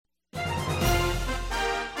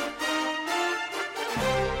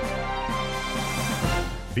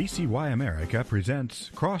VCY America presents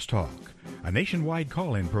Crosstalk, a nationwide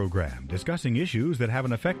call-in program discussing issues that have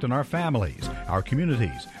an effect on our families, our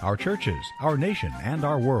communities, our churches, our nation, and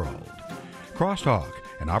our world. Crosstalk,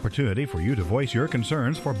 an opportunity for you to voice your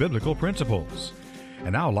concerns for biblical principles.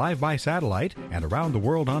 And now live by satellite and around the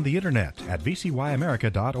world on the internet at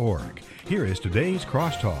vcyamerica.org. Here is today's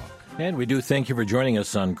Crosstalk. And we do thank you for joining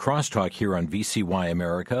us on Crosstalk here on VCY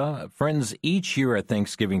America. Friends, each year at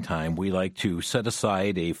Thanksgiving time, we like to set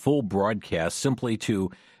aside a full broadcast simply to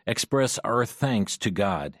express our thanks to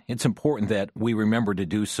God. It's important that we remember to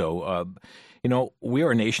do so. We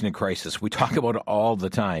are a nation in crisis. We talk about it all the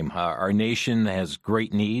time. Our nation has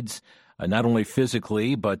great needs, not only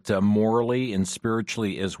physically, but morally and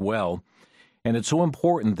spiritually as well. And it's so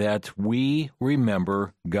important that we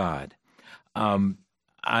remember God.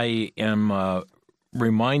 I am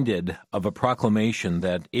reminded of a proclamation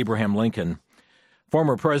that Abraham Lincoln,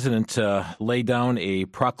 former president, laid down a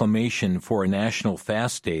proclamation for a national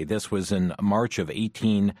fast day. This was in March of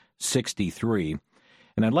 1863.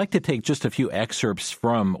 And I'd like to take just a few excerpts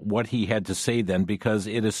from what he had to say then, because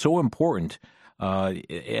it is so important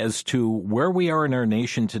as to where we are in our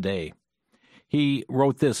nation today. He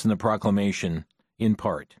wrote this in the proclamation, in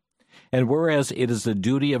part. And whereas it is the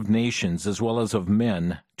duty of nations as well as of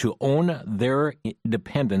men to own their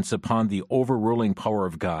dependence upon the overruling power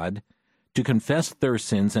of God, to confess their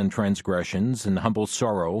sins and transgressions in humble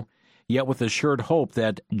sorrow, yet with assured hope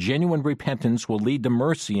that genuine repentance will lead to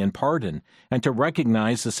mercy and pardon, and to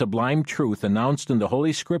recognize the sublime truth announced in the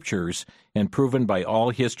Holy Scriptures and proven by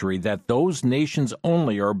all history that those nations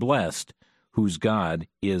only are blessed whose God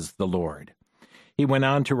is the Lord. He went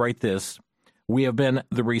on to write this: "We have been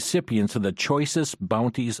the recipients of the choicest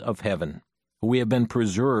bounties of heaven. We have been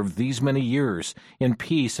preserved these many years in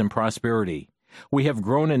peace and prosperity. We have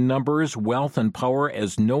grown in numbers, wealth, and power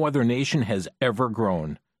as no other nation has ever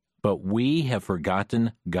grown. But we have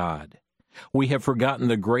forgotten God. We have forgotten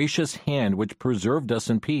the gracious hand which preserved us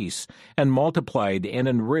in peace, and multiplied and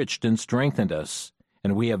enriched and strengthened us.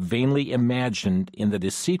 And we have vainly imagined in the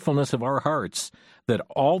deceitfulness of our hearts that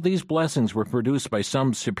all these blessings were produced by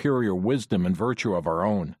some superior wisdom and virtue of our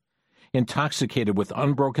own. Intoxicated with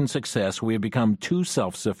unbroken success, we have become too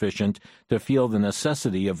self-sufficient to feel the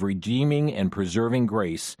necessity of redeeming and preserving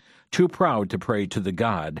grace, too proud to pray to the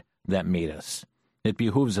God that made us. It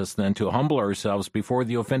behooves us then to humble ourselves before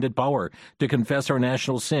the offended power, to confess our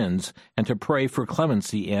national sins, and to pray for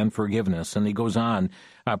clemency and forgiveness." And he goes on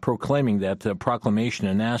proclaiming that proclamation,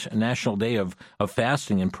 a national day of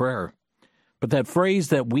fasting and prayer. But that phrase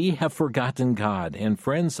that we have forgotten God, and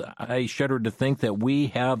friends, I shudder to think that we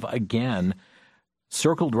have again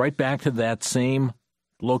circled right back to that same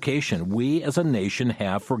location. We as a nation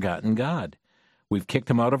have forgotten God. We've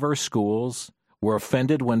kicked him out of our schools. We're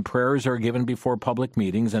offended when prayers are given before public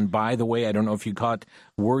meetings. And by the way, I don't know if you caught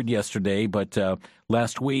word yesterday, but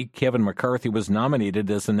last week Kevin McCarthy was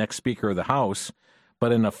nominated as the next Speaker of the House.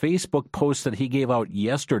 But in a Facebook post that he gave out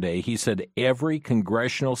yesterday, he said every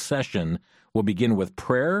congressional session will begin with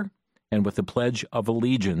prayer and with the Pledge of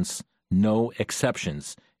Allegiance, no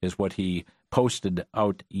exceptions, is what he posted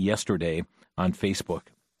out yesterday on Facebook.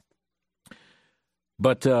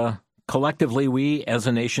 But collectively, we as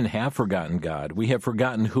a nation have forgotten God. We have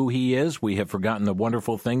forgotten who he is. We have forgotten the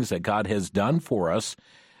wonderful things that God has done for us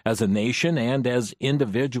as a nation and as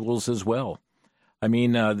individuals as well. I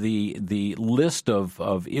mean, the list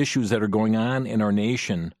of issues that are going on in our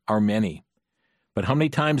nation are many. But how many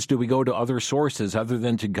times do we go to other sources other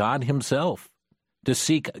than to God himself to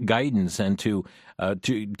seek guidance and to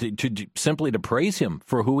simply to praise him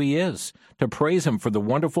for who he is, to praise him for the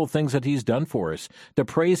wonderful things that he's done for us, to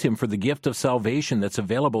praise him for the gift of salvation that's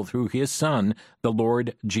available through his Son, the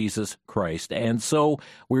Lord Jesus Christ. And so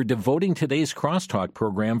we're devoting today's Crosstalk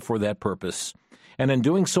program for that purpose. And in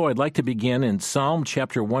doing so, I'd like to begin in Psalm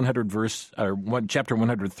chapter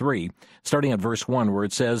 103, starting at verse 1, where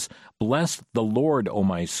it says, "Bless the Lord, O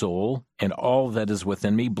my soul, and all that is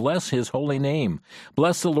within me. Bless his holy name.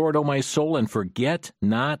 Bless the Lord, O my soul, and forget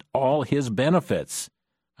not all his benefits."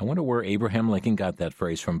 I wonder where Abraham Lincoln got that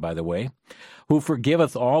phrase from, by the way. "Who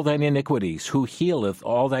forgiveth all thine iniquities, who healeth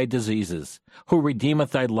all thy diseases, who redeemeth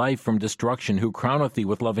thy life from destruction, who crowneth thee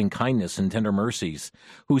with loving kindness and tender mercies,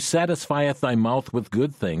 who satisfieth thy mouth with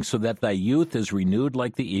good things, so that thy youth is renewed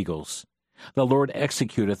like the eagles. The Lord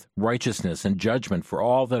executeth righteousness and judgment for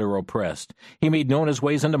all that are oppressed. He made known his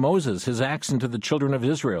ways unto Moses, his acts unto the children of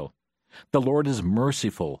Israel. The Lord is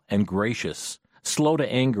merciful and gracious, slow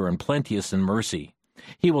to anger and plenteous in mercy.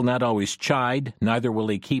 He will not always chide, neither will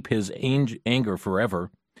he keep his anger forever.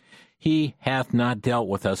 He hath not dealt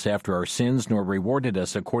with us after our sins, nor rewarded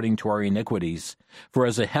us according to our iniquities. For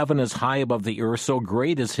as the heaven is high above the earth, so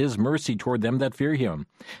great is his mercy toward them that fear him.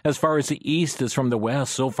 As far as the east is from the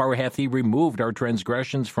west, so far hath he removed our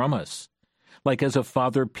transgressions from us. Like as a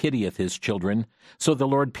father pitieth his children, so the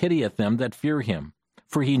Lord pitieth them that fear him.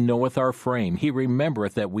 For he knoweth our frame, he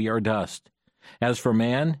remembereth that we are dust. As for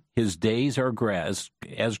man, his days are grass,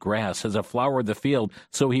 as a flower of the field,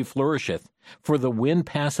 so he flourisheth. For the wind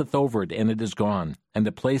passeth over it, and it is gone, and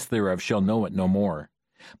the place thereof shall know it no more.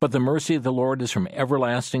 But the mercy of the Lord is from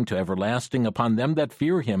everlasting to everlasting upon them that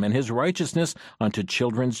fear him, and his righteousness unto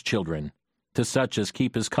children's children, to such as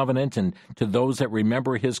keep his covenant, and to those that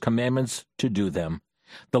remember his commandments to do them.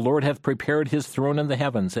 The Lord hath prepared his throne in the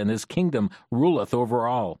heavens, and his kingdom ruleth over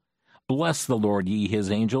all. Bless the Lord, ye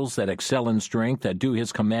his angels, that excel in strength, that do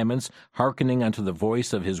his commandments, hearkening unto the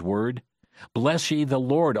voice of his word. Bless ye the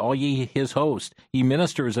Lord, all ye his host, ye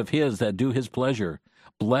ministers of his that do his pleasure.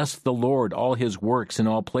 Bless the Lord, all his works in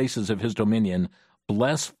all places of his dominion.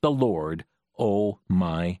 Bless the Lord, O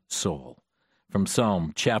my soul. From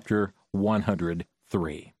Psalm chapter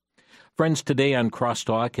 103. Friends, today on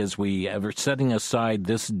Crosstalk, as we are setting aside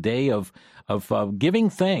this day of giving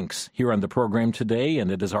thanks here on the program today,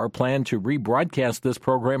 and it is our plan to rebroadcast this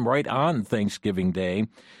program right on Thanksgiving Day,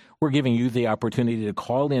 we're giving you the opportunity to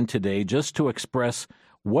call in today just to express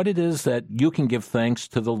what it is that you can give thanks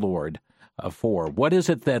to the Lord for. What is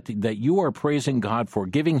it that you are praising God for,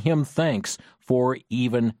 giving him thanks for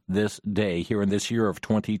even this day here in this year of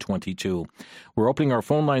 2022. We're opening our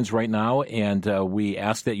phone lines right now, and we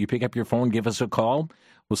ask that you pick up your phone, give us a call.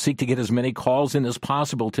 We'll seek to get as many calls in as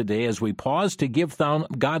possible today as we pause to give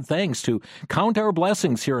God thanks, to count our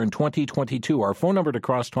blessings here in 2022. Our phone number to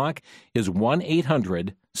Crosstalk is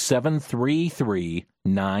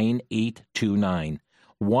 1-800-733-9829.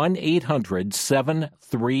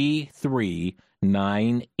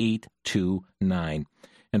 1-800-733-9829.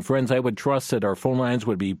 And friends, I would trust that our phone lines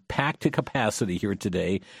would be packed to capacity here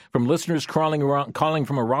today from listeners calling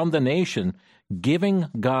from around the nation, giving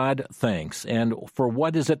God thanks. And for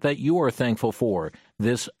what is it that you are thankful for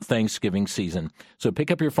this Thanksgiving season? So pick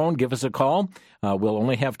up your phone, give us a call. We'll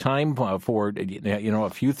only have time for a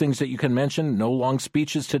few things that you can mention. No long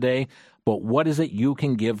speeches today. But what is it you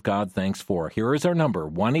can give God thanks for? Here is our number,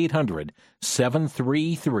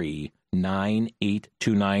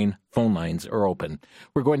 1-800-733-9829. Phone lines are open.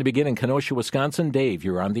 We're going to begin in Kenosha, Wisconsin. Dave,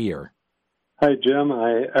 you're on the air. Hi, Jim.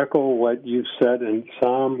 I echo what you've said in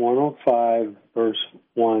Psalm 105, verse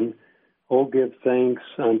 1. Oh, give thanks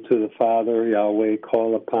unto the Father, Yahweh,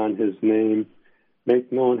 call upon his name,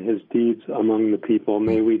 make known his deeds among the people.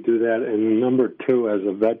 May we do that. And number 2, as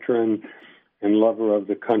a veteran and lover of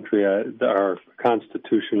the country, our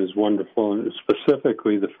Constitution is wonderful, and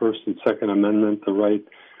specifically the First and Second Amendment, the right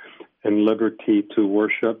and liberty to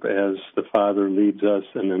worship as the Father leads us,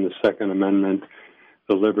 and then the Second Amendment,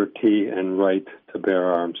 the liberty and right to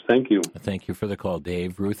bear arms. Thank you. Thank you for the call,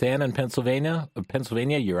 Dave. Ruth Ann in Pennsylvania,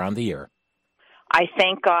 you're on the air. I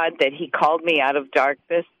thank God that he called me out of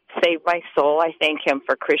darkness, saved my soul. I thank him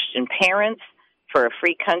for Christian parents, for a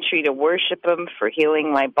free country to worship him, for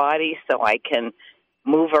healing my body so I can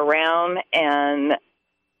move around and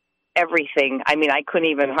everything. I mean, I couldn't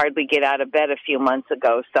even hardly get out of bed a few months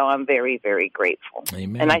ago, so I'm very, very grateful.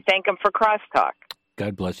 Amen. And I thank him for Crosstalk.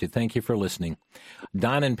 God bless you. Thank you for listening.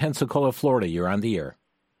 Don in Pensacola, Florida, you're on the air.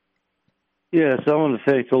 Yes, I want to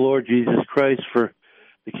thank the Lord Jesus Christ for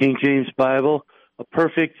the King James Bible, a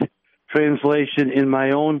perfect translation in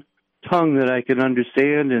my own tongue that I can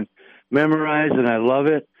understand and memorize, and I love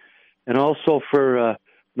it, and also for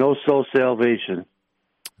No Soul Salvation.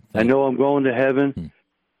 I know I'm going to heaven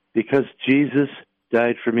because Jesus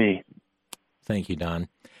died for me. Thank you, Don.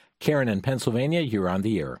 Karen in Pennsylvania, you're on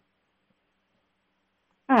the air.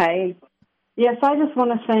 Hi. Yes, I just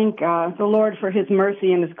want to thank the Lord for his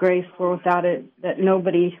mercy and his grace, for without it, that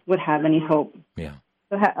nobody would have any hope. Yeah.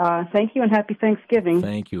 So, thank you and happy Thanksgiving.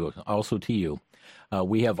 Thank you. Also to you.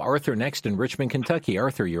 We have Arthur next in Richmond, Kentucky.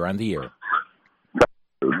 Arthur, you're on the air.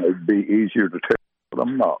 It'd be easier to tell, but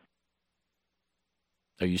I'm not.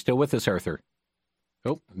 Are you still with us, Arthur?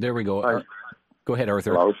 Oh, there we go. Go ahead,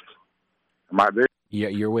 Arthur. Hello? Am I there? Yeah,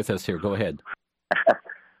 you're with us here. Go ahead.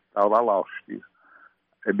 Thought I lost you.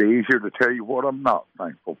 It'd be easier to tell you what I'm not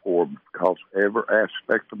thankful for, because every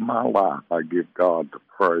aspect of my life I give God the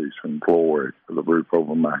praise and glory for the roof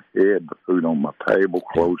over my head, the food on my table,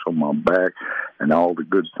 clothes on my back, and all the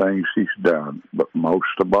good things he's done. But most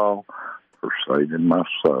of all, for saving my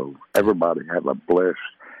soul. Everybody have a blessed,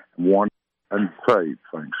 one and safe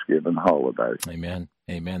Thanksgiving holiday. Amen.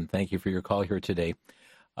 Amen. Thank you for your call here today.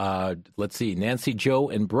 Let's see, Nancy Joe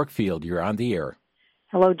in Brookfield, you're on the air.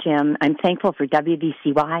 Hello, Jim. I'm thankful for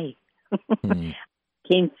WVCY.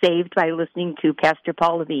 Came saved by listening to Pastor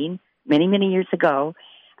Paul Levine many, many years ago.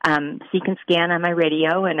 Seek and Scan on my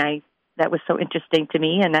radio, and that was so interesting to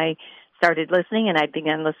me, and I started listening, and I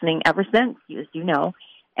began listening ever since, as you know.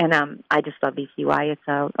 And I just love VCY. It's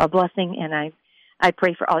a blessing, and I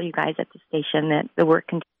pray for all you guys at the station that the work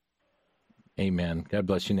continues. Amen. God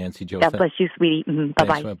bless you, Nancy Joe. God bless you, sweetie.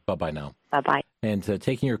 Bye-bye. Thanks. Bye-bye now. Bye-bye. And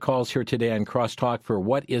taking your calls here today on Crosstalk for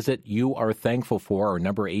What Is It You Are Thankful For? Our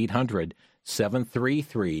number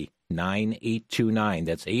 800-733-9829.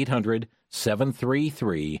 That's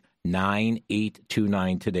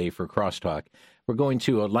 800-733-9829 today for Crosstalk. We're going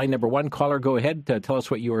to line number one. Caller, go ahead. Tell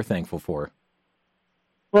us what you are thankful for.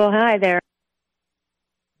 Well, hi there.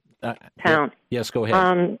 Town. Yes, go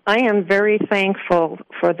ahead. I am very thankful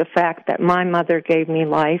for the fact that my mother gave me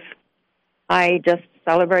life. I just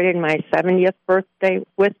celebrated my 70th birthday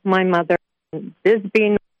with my mother in Bisbee,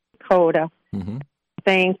 North Dakota. Mm-hmm.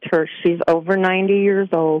 Thanked her. She's over 90 years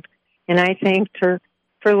old, and I thanked her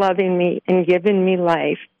for loving me and giving me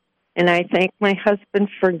life. And I thank my husband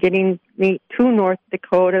for getting me to North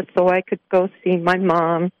Dakota so I could go see my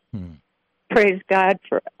mom. Praise God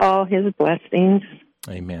for all his blessings.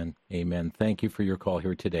 Amen. Amen. Thank you for your call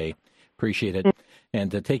here today. Appreciate it.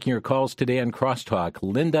 And taking your calls today on Crosstalk,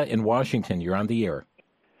 Linda in Washington, you're on the air.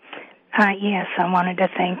 Yes, I wanted to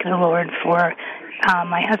thank the Lord for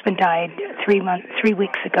my husband died 3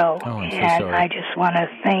 weeks ago, I'm so and sorry. I just want to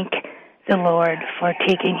thank the Lord for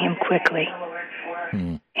taking him quickly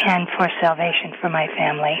and for salvation for my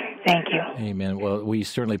family. Thank you. Amen. Well, we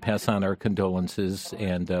certainly pass on our condolences,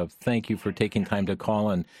 and thank you for taking time to call,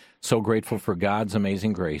 and so grateful for God's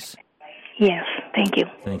amazing grace. Yes, thank you.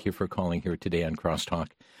 Thank you for calling here today on Crosstalk.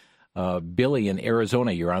 Billy in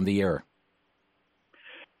Arizona, you're on the air.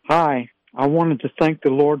 Hi. I wanted to thank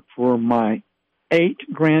the Lord for my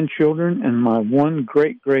 8 grandchildren and my 1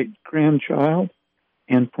 great-great-grandchild,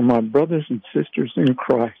 and for my brothers and sisters in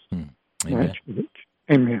Christ. Amen.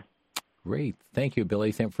 Amen. Great. Thank you,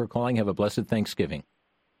 Billy. Thank you for calling. Have a blessed Thanksgiving.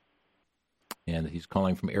 And he's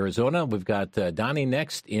calling from Arizona. We've got Donnie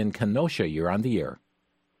next in Kenosha. You're on the air.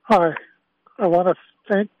 Hi. I want to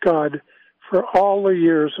thank God for all the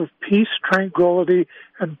years of peace, tranquility,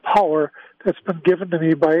 and power that's been given to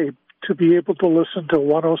me to be able to listen to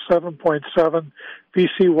 107.7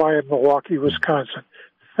 VCY in Milwaukee, Wisconsin.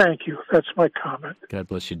 Thank you. That's my comment. God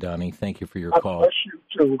bless you, Donnie. Thank you for your God call. bless you,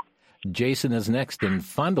 too. Jason is next in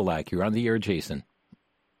Fond du Lac. You're on the air, Jason.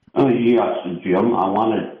 Yes, Jim. I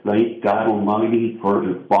want to thank God Almighty for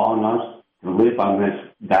allowing us to live on this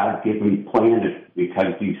God-given planet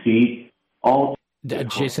because you see all...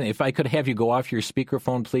 Jason, if I could have you go off your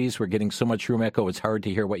speakerphone, please. We're getting so much room echo, it's hard to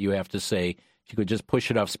hear what you have to say. If you could just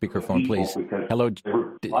push it off speakerphone, please. Hello.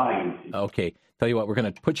 Okay. Tell you what, we're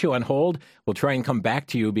going to put you on hold. We'll try and come back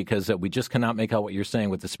to you because we just cannot make out what you're saying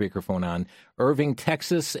with the speakerphone on. Irving,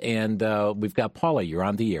 Texas, and we've got Paula. You're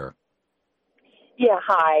on the air. Yeah,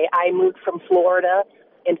 hi. I moved from Florida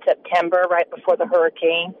in September, right before the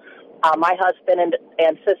hurricane. My husband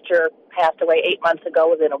and sister passed away 8 months ago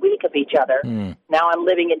within a week of each other. Now I'm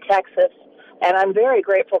living in Texas, and I'm very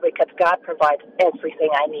grateful because God provides everything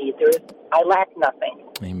I need. I lack nothing.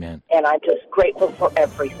 Amen. And I'm just grateful for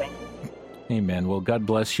everything. Amen. Well, God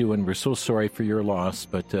bless you, and we're so sorry for your loss,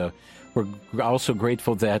 but we're also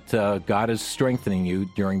grateful that God is strengthening you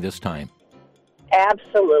during this time.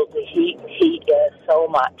 Absolutely. He is so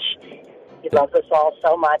much. He loves us all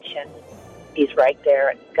so much, and He's right there.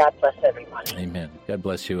 And God bless everyone. Amen. God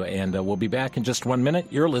bless you. And we'll be back in just 1 minute.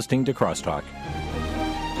 You're listening to Crosstalk.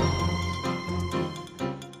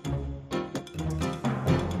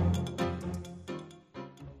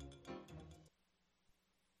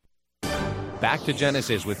 Back to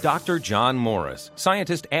Genesis with Dr. John Morris,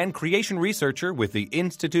 scientist and creation researcher with the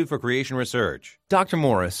Institute for Creation Research. Dr.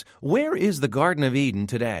 Morris, where is the Garden of Eden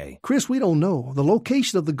today? Chris, we don't know. The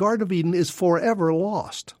location of the Garden of Eden is forever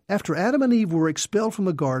lost. After Adam and Eve were expelled from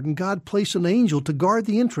the garden, God placed an angel to guard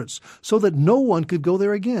the entrance so that no one could go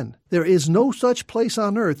there again. There is no such place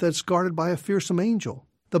on earth that's guarded by a fearsome angel.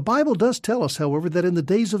 The Bible does tell us, however, that in the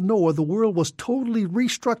days of Noah, the world was totally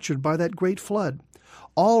restructured by that great flood.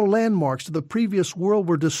 All landmarks of the previous world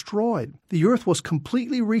were destroyed. The earth was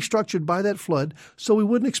completely restructured by that flood, so we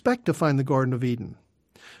wouldn't expect to find the Garden of Eden.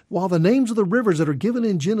 While the names of the rivers that are given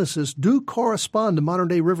in Genesis do correspond to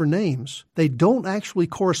modern-day river names, they don't actually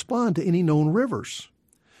correspond to any known rivers.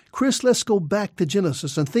 Chris, let's go back to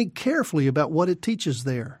Genesis and think carefully about what it teaches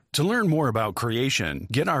there. To learn more about creation,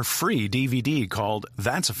 get our free DVD called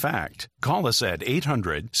That's a Fact. Call us at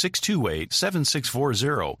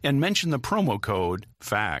 800-628-7640 and mention the promo code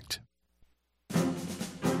FACT.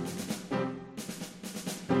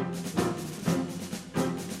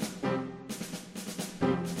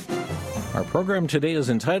 Our program today is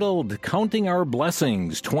entitled Counting Our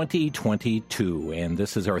Blessings 2022, and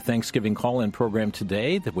this is our Thanksgiving call-in program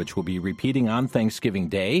today, which we'll be repeating on Thanksgiving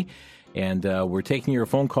Day. And we're taking your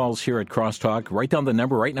phone calls here at Crosstalk. Write down the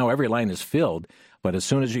number. Right now, every line is filled. But as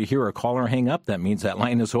soon as you hear a caller hang up, that means that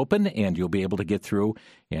line is open, and you'll be able to get through.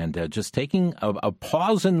 And just taking a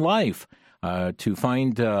pause in life to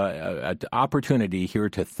find an opportunity here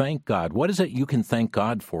to thank God. What is it you can thank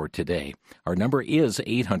God for today? Our number is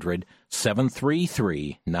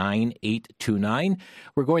 800-733-9829.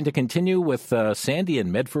 We're going to continue with Sandy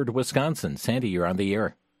in Medford, Wisconsin. Sandy, you're on the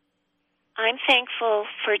air. I'm thankful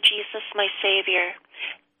for Jesus, my Savior,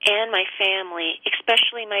 and my family,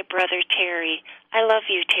 especially my brother, Terry. I love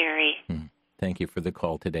you, Terry. Thank you for the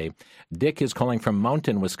call today. Dick is calling from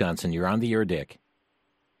Mountain, Wisconsin. You're on the air, Dick.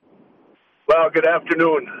 Well, good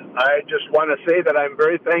afternoon. I just want to say that I'm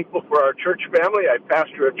very thankful for our church family. I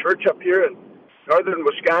pastor a church up here in northern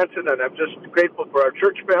Wisconsin, and I'm just grateful for our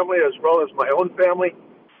church family as well as my own family.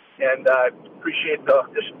 And I appreciate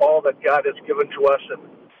just all that God has given to us. And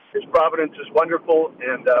His providence is wonderful,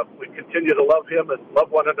 and we continue to love Him and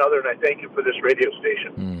love one another, and I thank you for this radio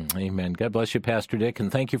station. Amen. God bless you, Pastor Dick,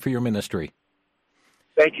 and thank you for your ministry.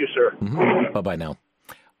 Thank you, sir. Bye-bye now.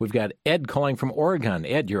 We've got Ed calling from Oregon.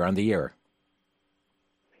 Ed, you're on the air.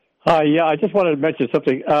 Yeah, I just wanted to mention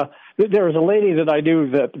something. There was a lady that I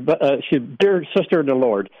knew that she's a dear sister in the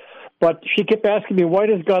Lord, but she kept asking me, why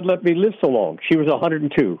does God let me live so long? She was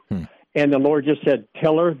 102. And the Lord just said,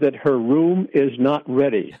 tell her that her room is not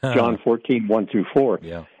ready. John 14:1-4.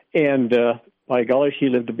 Yeah. And by golly, she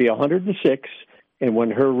lived to be 106. And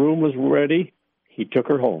when her room was ready, He took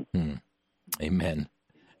her home. Amen.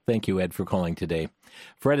 Thank you, Ed, for calling today.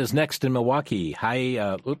 Fred is next in Milwaukee.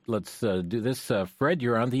 Hi, let's do this. Fred,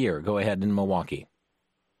 you're on the air. Go ahead in Milwaukee.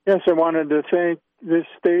 Yes, I wanted to thank this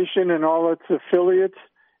station and all its affiliates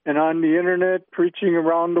and on the Internet, preaching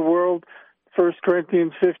around the world. 1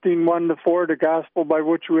 Corinthians 15:1-4, the gospel by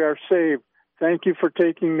which we are saved. Thank you for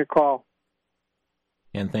taking the call.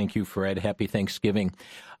 And thank you, Fred. Happy Thanksgiving.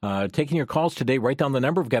 Taking your calls today, write down the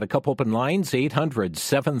number. We've got a couple open lines,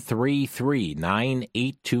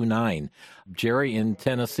 800-733-9829. Jerry in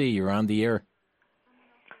Tennessee, you're on the air.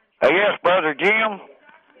 Yes, Brother Jim.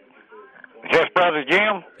 Yes, Brother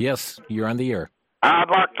Jim. Yes, you're on the air. I'd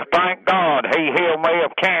like to thank God. He healed me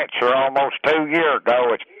of cancer almost 2 years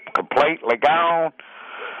ago. It's completely gone.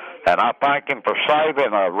 And I thank Him for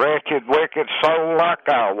saving a wretched, wicked soul like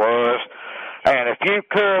I was. And if you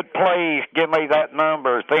could, please give me that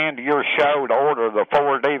number at the end of your show to order the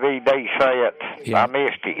 4 DVD set. Yeah. I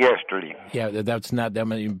missed it yesterday. Yeah, that's not.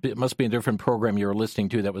 It must be a different program you were listening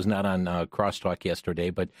to that was not on Crosstalk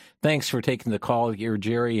yesterday. But thanks for taking the call here,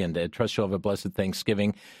 Jerry, and I trust you'll have a blessed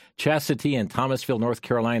Thanksgiving. Chastity in Thomasville, North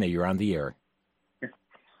Carolina, you're on the air.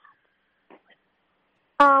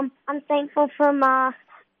 I'm thankful for my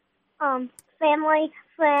family,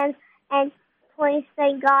 friends, and please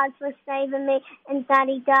thank God for saving me and that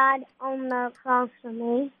He died on the cross for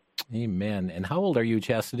me. Amen. And how old are you,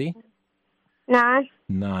 Chastity? 9.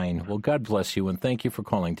 9. Well, God bless you, and thank you for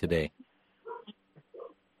calling today.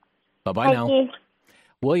 Bye-bye now. Thank you.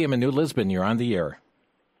 William in New Lisbon, you're on the air.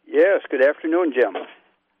 Yes, good afternoon, Jim.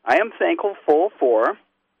 I am thankful for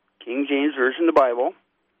King James Version of the Bible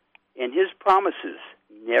and His promises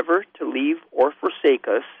never to leave or forsake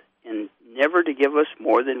us and never to give us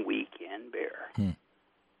more than we can bear.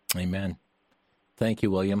 Amen. Thank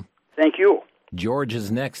you, William. Thank you. George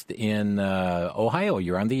is next in Ohio.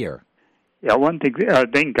 You're on the air. Yeah, I want to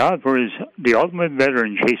thank God for the ultimate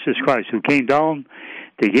veteran, Jesus Christ, who came down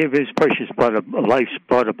to give His precious blood of life's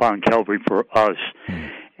blood upon Calvary for us.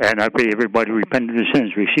 And I pray everybody repent of their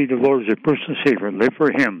sins, receive the Lord as their personal Savior, live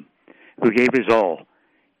for Him who gave His all.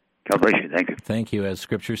 God bless you. Thank you. Thank you. As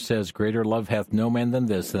Scripture says, greater love hath no man than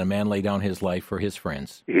this, that a man lay down his life for his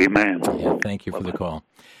friends. Amen. Yeah, thank you for the call.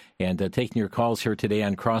 And taking your calls here today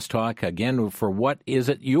on Crosstalk, again, for what is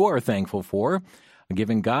it you are thankful for?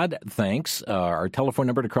 Giving God thanks. Our telephone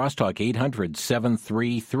number to Crosstalk,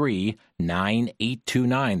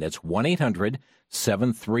 800-733-9829. That's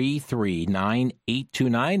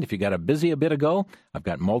 1-800-733-9829. If you got a bit ago, I've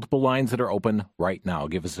got multiple lines that are open right now.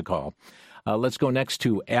 Give us a call. Let's go next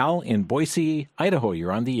to Al in Boise, Idaho.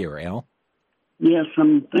 You're on the air, Al. Yes,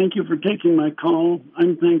 thank you for taking my call.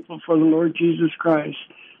 I'm thankful for the Lord Jesus Christ,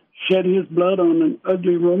 shed his blood on an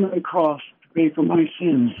ugly Roman cross to pay for my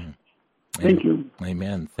sins. Thank you.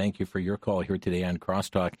 Amen. Thank you for your call here today on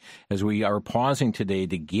Crosstalk as we are pausing today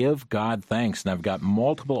to give God thanks. And I've got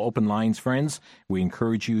multiple open lines, friends. We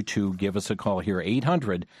encourage you to give us a call here,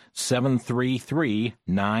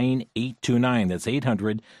 800-733-9829. That's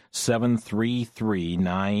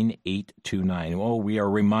 800-733-9829. Oh, we are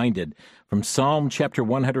reminded from Psalm chapter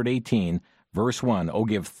 118, verse 1, "Oh,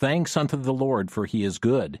 give thanks unto the Lord, for he is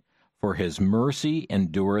good, for his mercy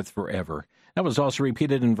endureth forever." That was also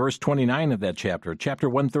repeated in verse 29 of that chapter. Chapter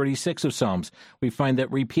 136 of Psalms, we find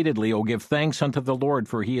that repeatedly, "Oh, give thanks unto the Lord,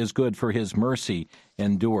 for he is good, for his mercy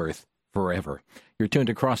endureth forever." You're tuned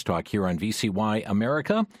to Crosstalk here on VCY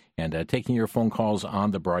America, and taking your phone calls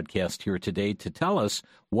on the broadcast here today to tell us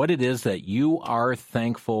what it is that you are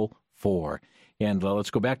thankful for. And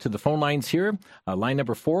let's go back to the phone lines here. Line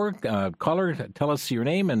number 4, caller, tell us your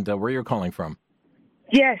name and where you're calling from.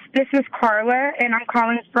 Yes, this is Carla, and I'm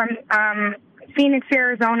calling from Phoenix,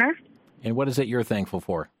 Arizona. And what is it you're thankful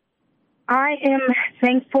for? I am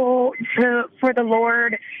thankful for the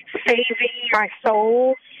Lord saving my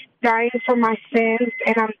soul, dying for my sins,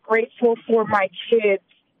 and I'm grateful for my kids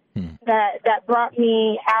that brought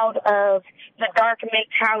me out of the dark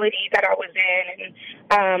mentality that I was in.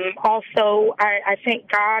 And also, I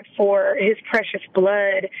thank God for his precious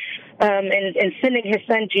blood and sending his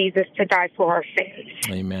son Jesus to die for our sins.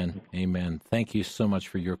 Amen. Amen. Thank you so much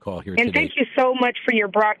for your call here today. And thank you so much for your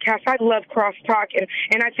broadcast. I love Crosstalk, and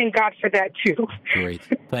I thank God for that, too. Great.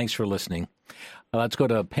 Thanks for listening. Let's go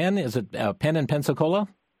to Penn. Is it Penn in Pensacola?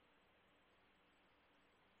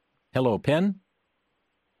 Hello, Penn?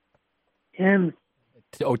 Tim.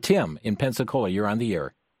 Oh, Tim in Pensacola. You're on the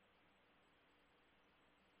air.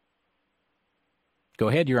 Go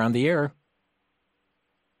ahead. You're on the air.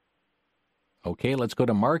 Okay, let's go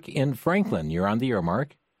to Mark in Franklin. You're on the air,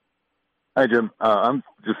 Mark. Hi, Jim. I'm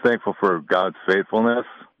just thankful for God's faithfulness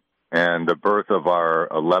and the birth of our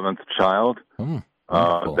 11th child,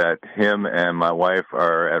 that him and my wife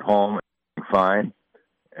are at home fine,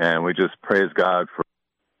 and we just praise God for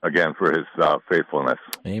his faithfulness.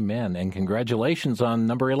 Amen, and congratulations on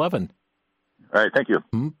number 11. All right, thank you.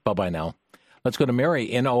 Bye-bye now. Let's go to Mary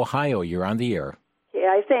in Ohio. You're on the air.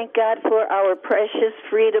 Yeah, I thank God for our precious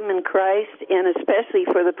freedom in Christ, and especially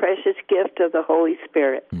for the precious gift of the Holy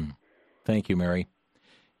Spirit. Thank you, Mary.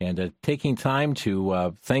 And taking time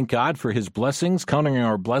to thank God for his blessings, counting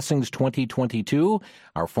our blessings 2022.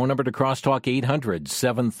 Our phone number to Crosstalk,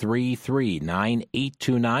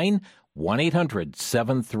 800-733-9829,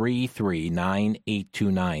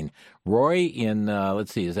 1-800-733-9829. Roy in,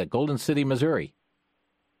 is that Golden City, Missouri?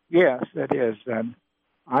 Yes, it is.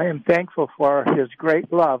 I am thankful for his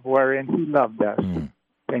great love wherein he loved us.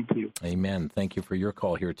 Thank you. Amen. Thank you for your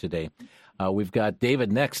call here today. We've got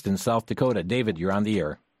David next in South Dakota. David, you're on the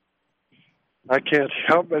air. I can't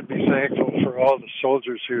help but be thankful for all the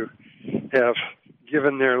soldiers who have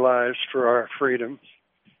given their lives for our freedom.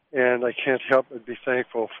 And I can't help but be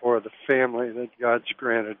thankful for the family that God's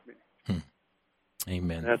granted me.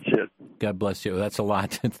 Amen. That's it. God bless you. That's a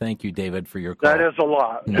lot. Thank you, David, for your call. That is a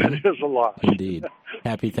lot. That is a lot. Indeed.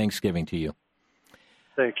 Happy Thanksgiving to you.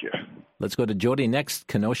 Thank you. Let's go to Jody next,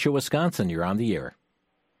 Kenosha, Wisconsin. You're on the air.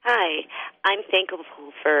 Hi. I'm thankful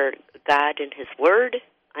for God and his word.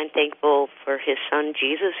 I'm thankful for his son,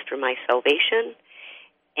 Jesus, for my salvation.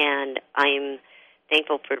 And I'm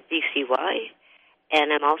thankful for VCY.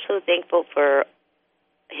 And I'm also thankful for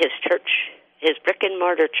his church, his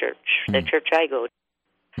brick-and-mortar church, the church I go to.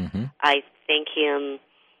 I thank him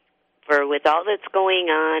for, with all that's going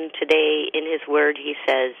on today in his word, he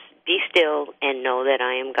says, be still and know that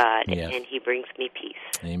I am God, and he brings me peace.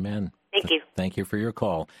 Amen. Thank you. Thank you for your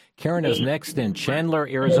call. Karen is next in Chandler,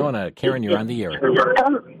 Arizona. Karen, you're on the air.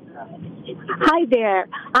 Hi there.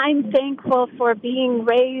 I'm thankful for being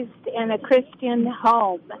raised in a Christian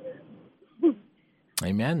home.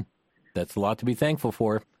 Amen. That's a lot to be thankful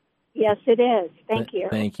for. Yes, it is. Thank you.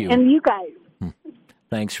 Thank you. And you guys.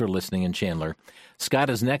 Thanks for listening in Chandler. Scott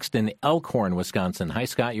is next in Elkhorn, Wisconsin. Hi,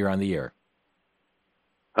 Scott. You're on the air.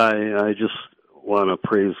 Hi. I just want to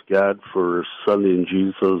praise God for sending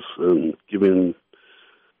Jesus and giving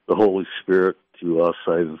the Holy Spirit to us.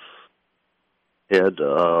 I've had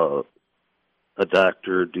a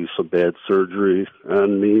doctor do some bad surgery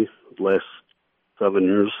on me last 7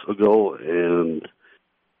 years ago, and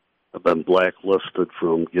I've been blacklisted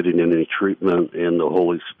from getting any treatment, and the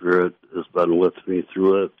Holy Spirit has been with me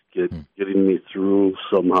through it, getting me through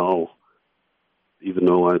somehow, even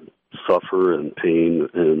though I suffer and pain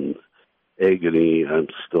and agony. I'm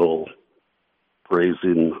still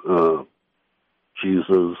praising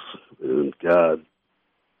Jesus and God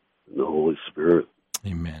and the Holy Spirit.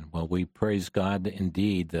 Amen. Well, we praise God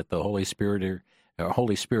indeed that the Holy Spirit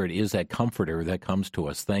is that comforter that comes to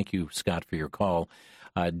us. Thank you, Scott, for your call.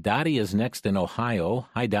 Dottie is next in Ohio.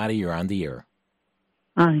 Hi, Dottie. You're on the air.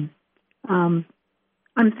 Hi. I'm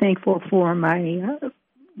thankful for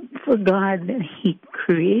for God that He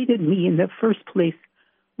created me in the first place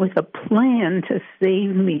with a plan to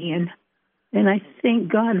save me, and I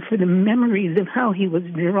thank God for the memories of how He was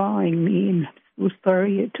drawing me. And I'm so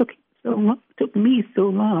sorry it took me so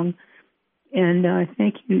long. And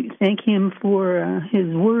thank Him for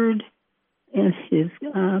His Word and His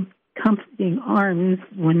comforting arms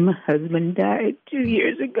when my husband died 2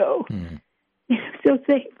 years ago. And I'm so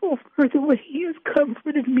thankful for the way He has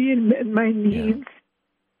comforted me and met my needs.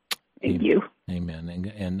 Thank you.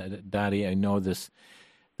 Amen. And Dottie, I know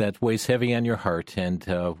that weighs heavy on your heart, and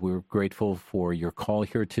we're grateful for your call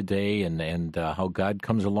here today and how God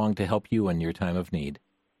comes along to help you in your time of need.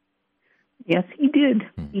 Yes, He did.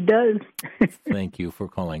 He does. Thank you for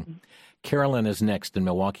calling. Carolyn is next in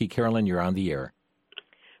Milwaukee. Carolyn, you're on the air.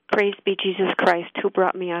 Praise be Jesus Christ, who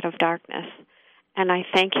brought me out of darkness. And I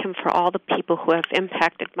thank Him for all the people who have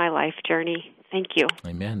impacted my life journey. Thank you.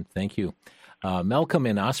 Amen. Thank you. Malcolm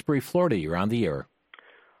in Osprey, Florida, you're on the air.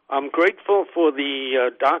 I'm grateful for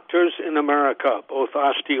the doctors in America, both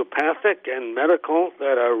osteopathic and medical,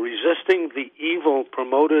 that are resisting the evil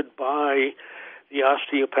promoted by the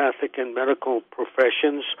osteopathic and medical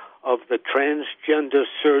professions of the transgender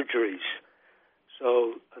surgeries.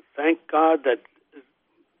 So thank God that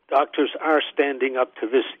doctors are standing up to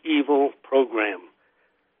this evil program.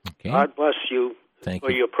 Okay. God bless you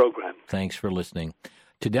for your program. Thanks for listening.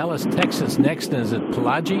 To Dallas, Texas, next, is it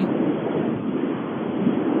Pelagi?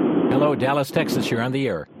 Hello, Dallas, Texas, you're on the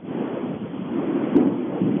air.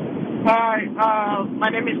 Hi, my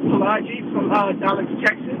name is Pelagi from Dallas,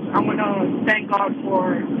 Texas. I want to thank God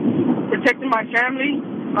for protecting my family,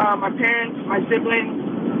 my parents, my siblings,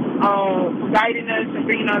 for guiding us and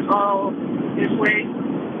bringing us all this way.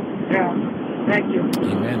 Yeah, thank you.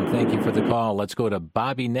 Amen. Thank you for the call. Let's go to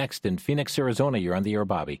Bobby next in Phoenix, Arizona. You're on the air,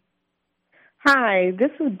 Bobby. Hi,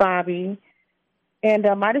 this is Bobby, and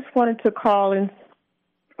I just wanted to call and...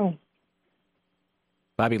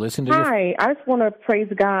 Bobby, listen to Hi, I just want to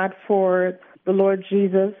praise God for the Lord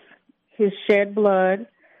Jesus, His shed blood.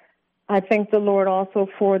 I thank the Lord also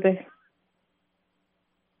for the...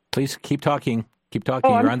 Please keep talking. Keep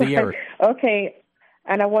talking. You're on the air. Okay,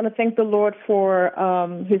 and I want to thank the Lord for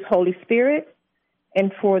His Holy Spirit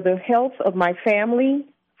and for the health of my family,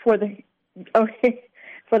 for the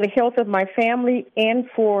health of my family, and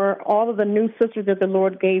for all of the new sisters that the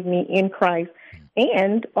Lord gave me in Christ,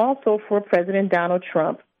 and also for President Donald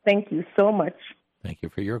Trump. Thank you so much. Thank you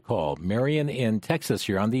for your call. Marion in Texas,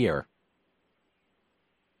 you're on the air.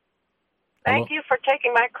 Thank you for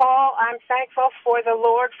taking my call. I'm thankful for the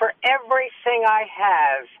Lord for everything I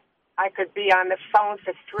have. I could be on the phone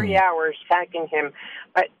for 3 hours thanking Him.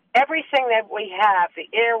 But everything that we have, the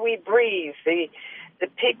air we breathe, the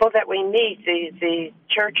people that we meet, the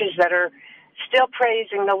churches that are still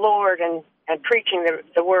praising the Lord and preaching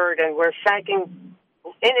the Word, and we're thanking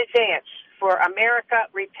in advance for America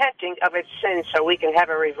repenting of its sins so we can have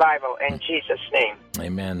a revival in Jesus' name.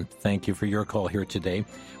 Amen. Thank you for your call here today.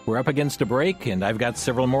 We're up against a break, and I've got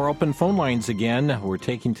several more open phone lines again. We're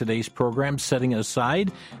taking today's program, setting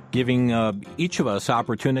aside, giving each of us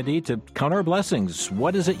opportunity to count our blessings.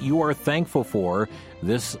 What is it you are thankful for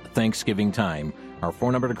this Thanksgiving time? Our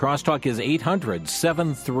phone number to Crosstalk is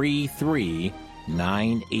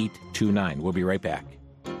 800-733-9829. We'll be right back.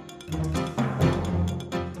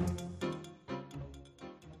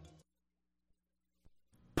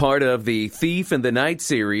 Part of the Thief in the Night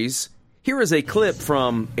series, here is a clip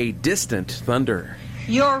from A Distant Thunder.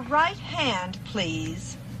 Your right hand,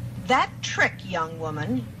 please. That trick, young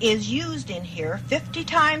woman, is used in here 50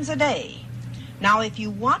 times a day. Now, if you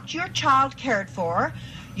want your child cared for,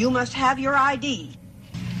 you must have your ID.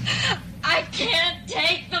 I can't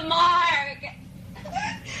take the mark.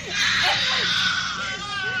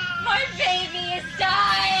 My baby is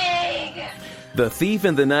dying. The Thief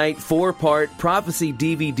in the Night 4-part prophecy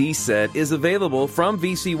DVD set is available from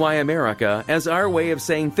VCY America as our way of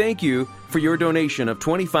saying thank you for your donation of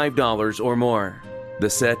 $25 or more. The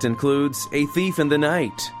set includes A Thief in the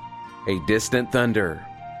Night, A Distant Thunder,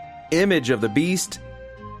 Image of the Beast,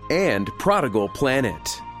 and Prodigal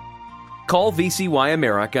Planet. Call VCY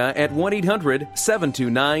America at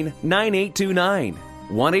 1-800-729-9829,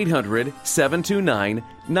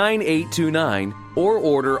 1-800-729-9829, or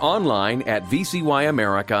order online at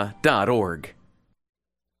vcyamerica.org.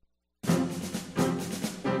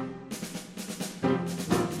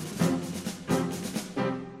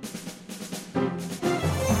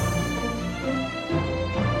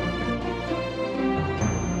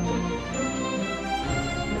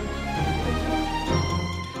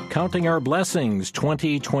 Counting Our Blessings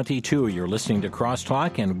 2022. You're listening to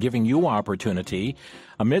Crosstalk and giving you opportunity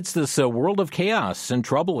amidst this world of chaos and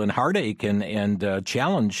trouble and heartache and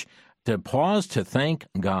challenge to pause to thank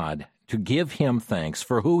God, to give Him thanks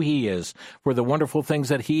for who He is, for the wonderful things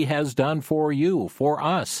that He has done for you, for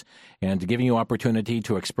us, and giving you opportunity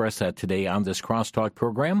to express that today on this Crosstalk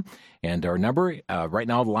program. And our number, right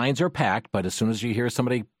now the lines are packed, but as soon as you hear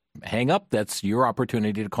somebody hang up, that's your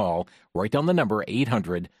opportunity to call. Write down the number,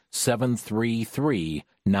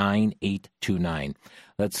 800-733-9829.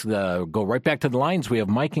 Let's go right back to the lines. We have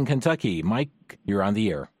Mike in Kentucky. Mike, you're on the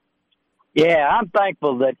air. Yeah, I'm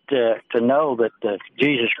thankful that to know that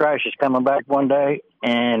Jesus Christ is coming back one day,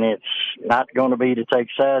 and it's not going to be to take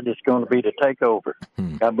side, it's going to be to take over.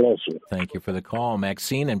 God bless you. Thank you for the call.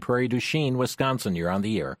 Maxine in Prairie du Chien, Wisconsin, you're on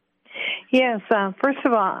the air. Yes, first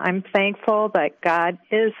of all, I'm thankful that God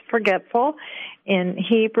is forgetful. In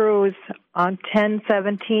Hebrews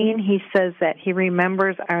 10:17, He says that He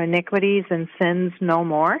remembers our iniquities and sins no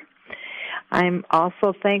more. I'm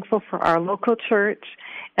also thankful for our local church,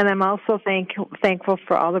 and I'm also thankful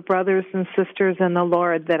for all the brothers and sisters in the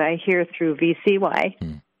Lord that I hear through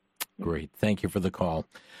VCY. Great. Thank you for the call.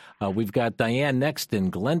 We've got Diane next in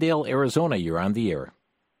Glendale, Arizona. You're on the air.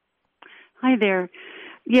 Hi there.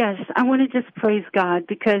 Yes, I want to just praise God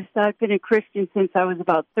because I've been a Christian since I was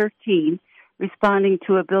about 13, responding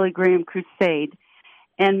to a Billy Graham crusade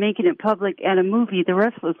and making it public at a movie, The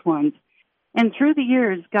Restless Ones. And through the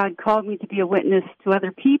years, God called me to be a witness to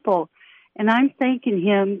other people. And I'm thanking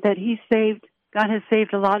Him that God has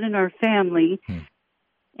saved a lot in our family.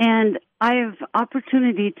 And I have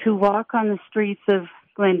opportunity to walk on the streets of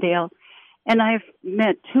Glendale. And I've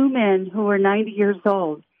met two men who were 90 years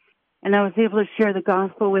old. And I was able to share the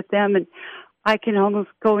gospel with them. And I can almost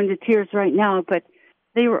go into tears right now, but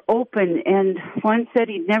they were open. And one said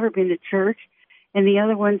he'd never been to church. And the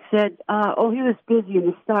other one said, he was busy in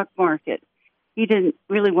the stock market. He didn't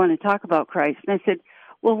really want to talk about Christ. And I said,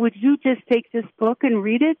 well, would you just take this book and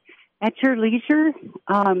read it at your leisure?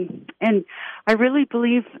 And I really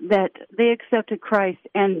believe that they accepted Christ.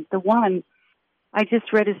 And the one, I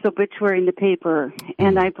just read his obituary in the paper,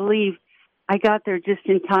 and I believe I got there just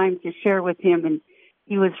in time to share with him. And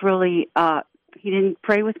he was really, he didn't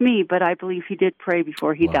pray with me, but I believe he did pray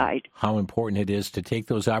before he died. How important it is to take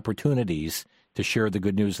those opportunities to share the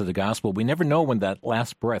good news of the gospel. We never know when that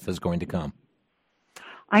last breath is going to come.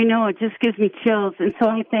 I know, it just gives me chills. And so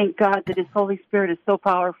I thank God that His Holy Spirit is so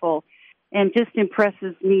powerful and just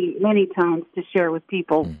impresses me many times to share with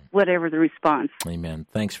people, whatever the response. Amen.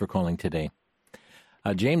 Thanks for calling today.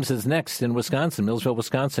 James is next in Wisconsin, Millsville,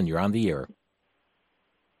 Wisconsin. You're on the air.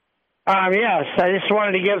 Yes, I just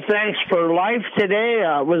wanted to give thanks for life today.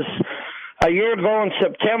 It was a year ago in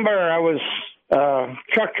September. I was a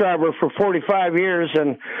truck driver for 45 years,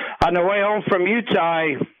 and on the way home from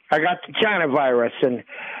Utah, I got the China virus, and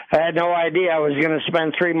I had no idea I was going to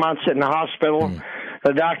spend 3 months in the hospital.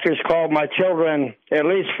 The doctors called my children at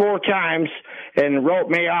least 4 times and wrote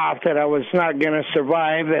me off that I was not going to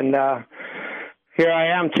survive, and here I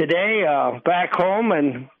am today, back home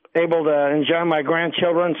and able to enjoy my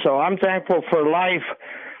grandchildren. So I'm thankful for life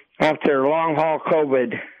after long-haul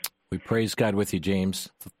COVID. We praise God with you, James.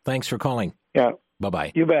 Thanks for calling. Yeah.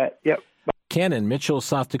 Bye-bye. You bet. Yep. Ken in Mitchell,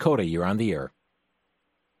 South Dakota, you're on the air.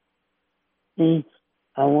 I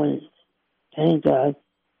want to thank God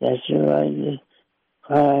that survived the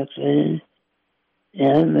car accident.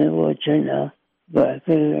 And I'm in a wheelchair now, but I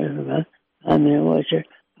figured I'm in a wheelchair.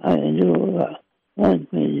 I can do what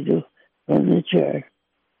want me to do from the chair.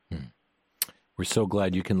 We're so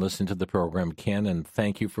glad you can listen to the program, Ken, and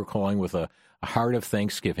thank you for calling with a heart of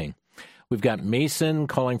thanksgiving. We've got Mason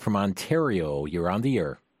calling from Ontario. You're on the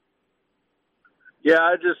air. Yeah,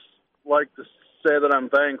 I just like to say that I'm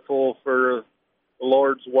thankful for the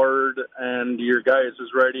Lord's Word and your guys'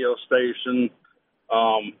 radio station.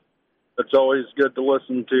 It's always good to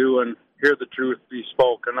listen to and hear the truth be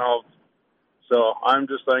spoken of. So I'm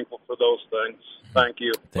just thankful for those things. Thank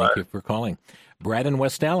you. Thank you for calling. Brad in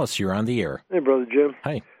West Dallas, you're on the air. Hey, Brother Jim.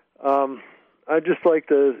 Hi. I'd just like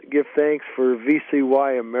to give thanks for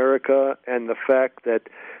VCY America and the fact that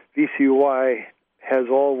VCY has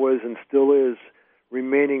always and still is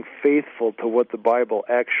remaining faithful to what the Bible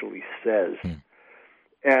actually says.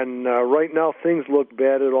 And right now things look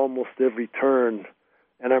bad at almost every turn,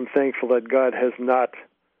 and I'm thankful that God has not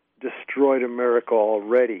destroyed America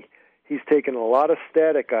already. He's taken a lot of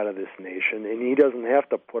static out of this nation, and He doesn't have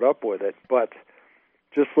to put up with it. But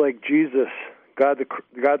just like Jesus, God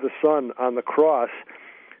the Son on the cross,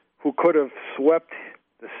 who could have swept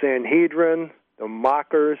the Sanhedrin, the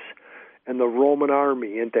mockers, and the Roman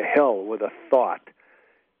army into hell with a thought,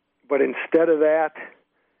 But instead of that,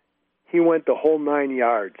 he went the whole 9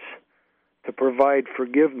 yards to provide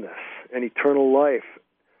forgiveness and eternal life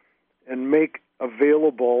and make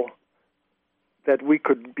available that we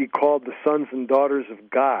could be called the sons and daughters of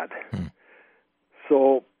God.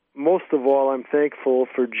 So most of all, I'm thankful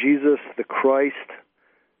for Jesus the Christ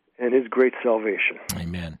and his great salvation.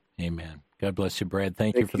 Amen. Amen. God bless you, Brad.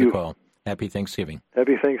 Thank you for the call. Happy Thanksgiving.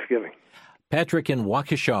 Happy Thanksgiving. Patrick in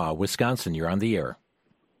Waukesha, Wisconsin, you're on the air.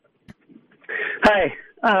 Hi.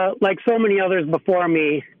 Like so many others before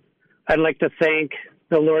me, I'd like to thank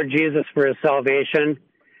the Lord Jesus for his salvation,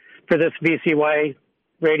 for this VCY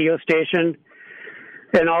radio station,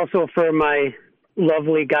 and also for my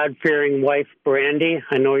lovely God-fearing wife, Brandy.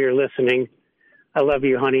 I know you're listening. I love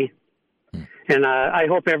you, honey. And I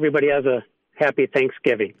hope everybody has a happy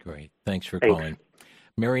Thanksgiving. Great. Thanks for calling.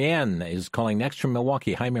 Marianne is calling next from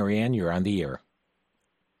Milwaukee. Hi, Marianne. You're on the air.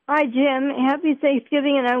 Hi, Jim. Happy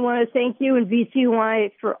Thanksgiving, and I want to thank you and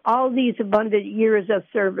VCY for all these abundant years of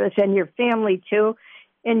service, and your family, too,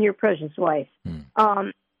 and your precious wife.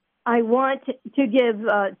 I want to give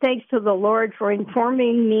thanks to the Lord for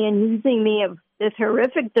informing me and using me of this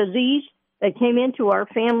horrific disease that came into our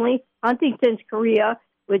family, Huntington's chorea,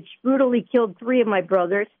 which brutally killed 3 of my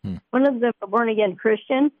brothers. One of them a born-again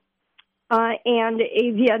Christian and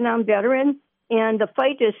a Vietnam veteran, and the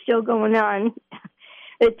fight is still going on.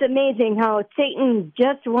 It's amazing how Satan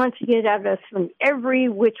just wants to get at us from every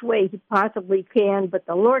which way he possibly can, but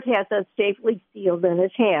the Lord has us safely sealed in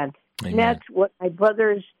his hand. Amen. And that's what my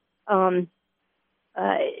brother's advance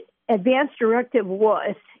directive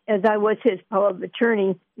was. As I was his power of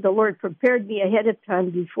attorney, the Lord prepared me ahead of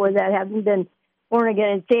time before that, having been born again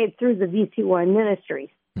and saved through the VCY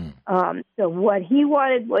ministries. So what he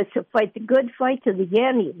wanted was to fight the good fight to the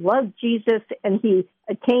end. He loved Jesus, and he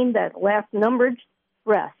attained that last numbered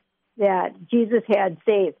breath that Jesus had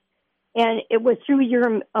saved. And it was through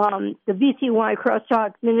your the VCY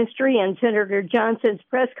Crosstalk ministry and Senator Johnson's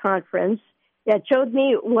press conference that showed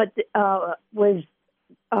me what was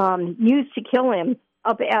used to kill him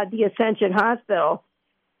up at the Ascension Hospital,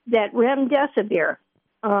 that remdesivir.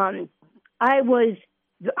 I was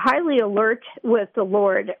highly alert with the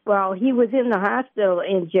Lord while he was in the hospital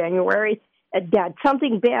in January that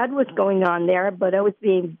something bad was going on there, but I was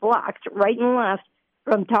being blocked right and left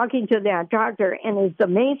from talking to that doctor. And it's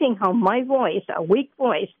amazing how my voice, a weak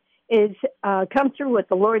voice, is come through with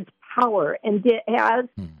the Lord's power, and it has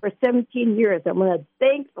for 17 years. I'm going to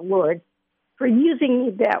thank the Lord for using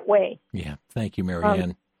me that way. Yeah, thank you,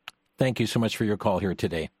 Marianne. Thank you so much for your call here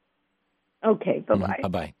today. Okay, bye-bye.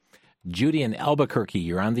 Bye-bye. Judy in Albuquerque,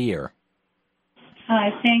 you're on the air. Hi,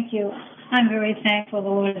 thank you. I'm very thankful the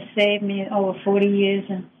Lord has saved me over 40 years,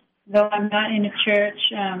 and though I'm not in a church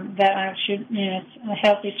that I should, it's a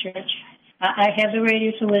healthy church, I have the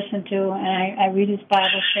radio to listen to, and I read his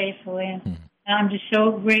Bible faithfully, and I'm just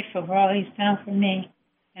so grateful for all he's done for me.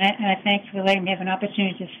 And I thank you for letting me have an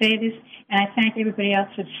opportunity to say this, and I thank everybody else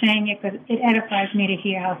for saying it, because it edifies me to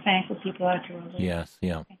hear how thankful people are to us. Yes,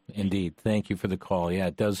 yeah, indeed. Thank you for the call. Yeah,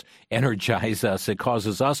 it does energize us. It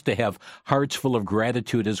causes us to have hearts full of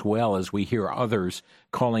gratitude as well as we hear others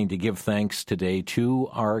calling to give thanks today to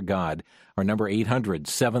our God. Our number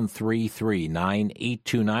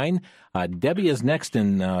 800-733-9829. Debbie is next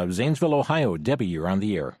in Zanesville, Ohio. Debbie, you're on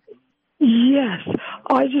the air. Yes.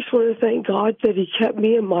 I just want to thank God that he kept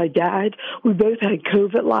me and my dad. We both had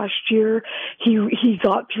COVID last year. He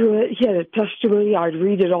got through it. He had a testimony. I'd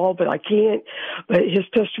read it all, but I can't. But his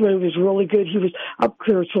testimony was really good. He was up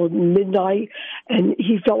there till midnight, and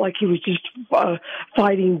he felt like he was just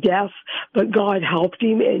fighting death. But God helped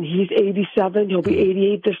him, and he's 87. He'll be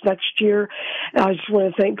 88 this next year. And I just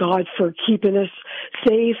want to thank God for keeping us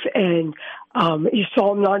safe. And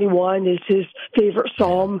Psalm 91 is his favorite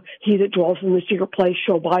psalm. He that dwells in the secret place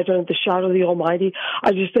shall abide under the shadow of the Almighty.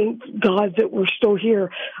 I just thank God that we're still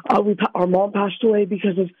here. Our mom passed away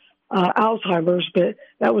because of Alzheimer's, but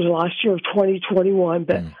that was last year of 2021.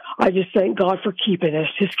 But I just thank God for keeping us,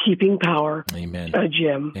 his keeping power. Amen.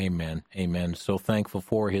 Jim. Amen. Amen. So thankful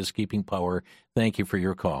for his keeping power. Thank you for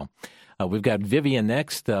your call. We've got Vivian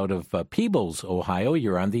next out of Peebles, Ohio.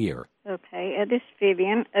 You're on the air. Okay, this is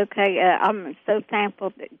Vivian. Okay, I'm so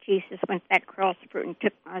thankful that Jesus went that cross fruit and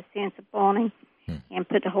took my sins upon him and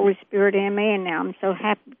put the Holy Spirit in me, and now I'm so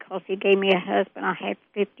happy because he gave me a husband I had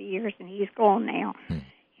 50 years, and he's gone now.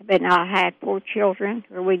 But I had 4 children,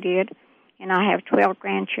 or we did, and I have 12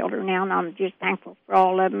 grandchildren now, and I'm just thankful for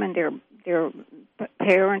all of them and their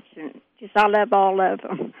parents, and just I love all of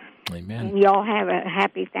them. Amen. And y'all have a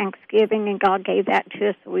happy Thanksgiving, and God gave that to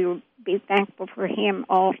us, so we will be thankful for him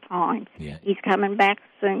all times. Yeah. He's coming back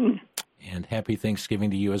soon. And happy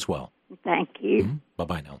Thanksgiving to you as well. Thank you. Mm-hmm.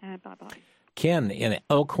 Bye-bye now. Bye-bye. Ken in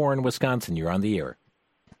Elkhorn, Wisconsin, you're on the air.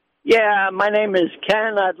 Yeah, my name is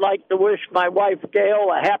Ken. I'd like to wish my wife,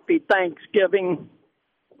 Gail, a happy Thanksgiving.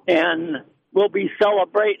 And we'll be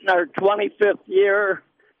celebrating our 25th year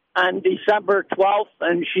on December 12th,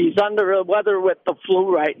 and she's under the weather with the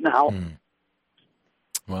flu right now.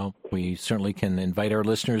 Well, we certainly can invite our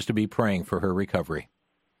listeners to be praying for her recovery.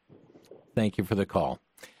 Thank you for the call.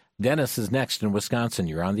 Dennis is next in Wisconsin.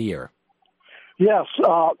 You're on the air. Yes,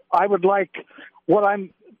 I would like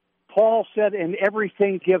Paul said, in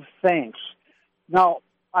everything give thanks. Now,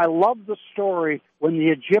 I love the story when the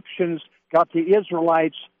Egyptians got the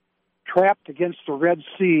Israelites trapped against the Red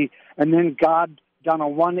Sea, and then God done a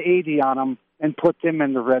 180 on them and put them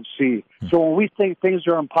in the Red Sea. So when we think things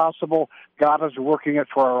are impossible, God is working it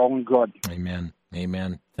for our own good. Amen.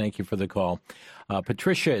 Amen. Thank you for the call.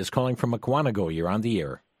 Patricia is calling from Aquanago. You're on the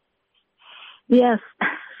air. Yes.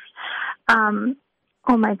 Oh,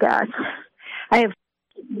 my gosh. I have to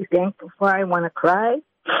be thankful for. I want to cry.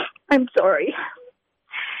 I'm sorry.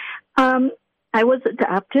 I was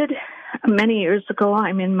adopted many years ago.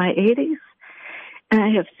 I'm in my 80s, and I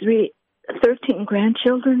have 13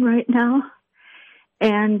 grandchildren right now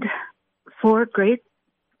and 4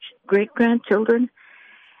 great-grandchildren,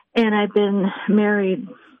 and I've been married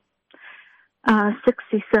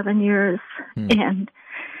 67 years, and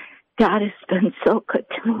God has been so good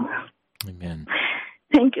to me. Amen.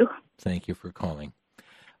 Thank you. Thank you for calling.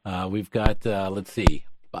 We've got, let's see,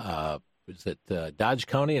 is it Dodge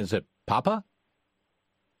County? Is it Papa?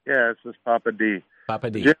 Yeah, this is Papa D. Papa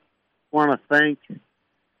D. I want to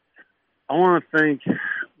thank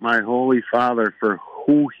my Holy Father for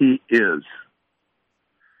who He is.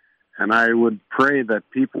 And I would pray that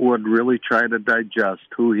people would really try to digest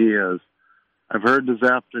who He is. I've heard this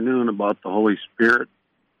afternoon about the Holy Spirit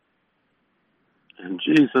and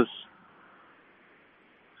Jesus,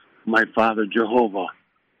 my Father Jehovah.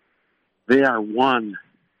 They are one,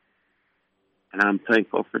 and I'm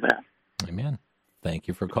thankful for that. Amen. Thank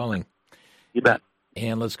you for calling. You bet.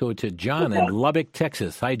 And let's go to John in Lubbock,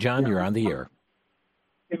 Texas. Hi, John. You're on the air.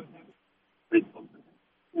 You're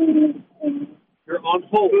on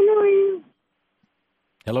hold.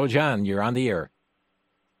 Hello, John. You're on the air.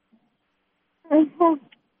 I'm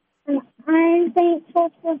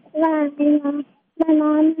thankful for my mom and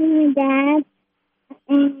my dad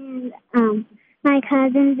and my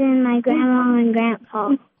cousins and my grandma and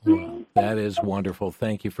grandpa. Wow, that is wonderful.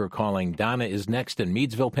 Thank you for calling. Donna is next in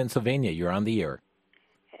Meadsville, Pennsylvania. You're on the air.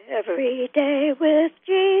 Every day with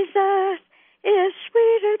Jesus is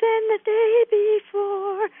sweeter than the day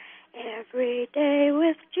before. Every day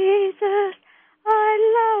with Jesus, I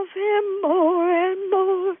love Him more and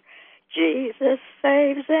more. Jesus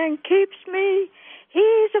saves and keeps me.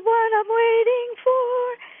 He's the one I'm waiting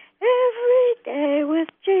for. Every day with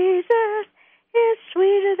Jesus is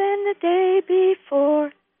sweeter than the day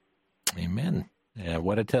before. Amen.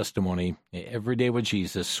 What a testimony. Every day with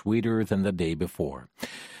Jesus, sweeter than the day before.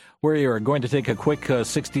 We are going to take a quick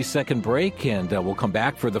 60-second break, and we'll come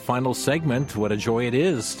back for the final segment. What a joy it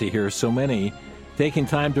is to hear so many taking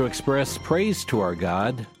time to express praise to our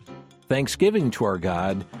God, thanksgiving to our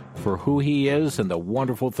God for who He is and the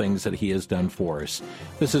wonderful things that He has done for us.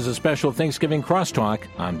 This is a special Thanksgiving Crosstalk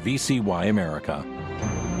on VCY America.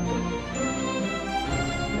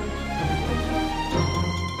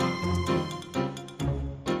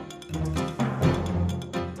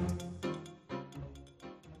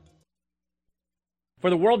 For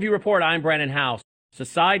the Worldview Report, I'm Brandon House.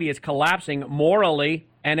 Society is collapsing morally,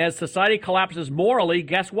 and as society collapses morally,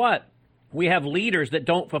 guess what? We have leaders that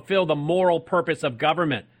don't fulfill the moral purpose of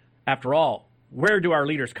government. After all, where do our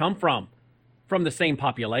leaders come from? From the same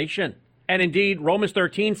population. And indeed, Romans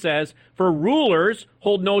 13 says, "For rulers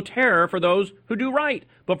hold no terror for those who do right,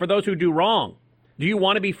 but for those who do wrong." Do you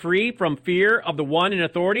want to be free from fear of the one in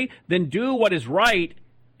authority? Then do what is right,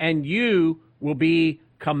 and you will be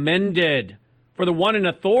commended. For the one in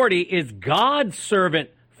authority is God's servant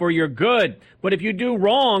for your good. But if you do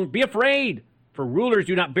wrong, be afraid. For rulers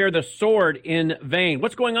do not bear the sword in vain.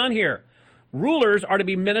 What's going on here? Rulers are to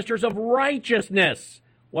be ministers of righteousness.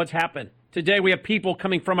 What's happened? Today we have people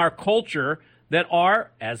coming from our culture that are,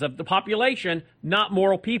 as of the population, not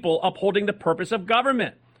moral people upholding the purpose of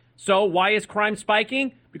government. So why is crime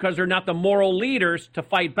spiking? Because they're not the moral leaders to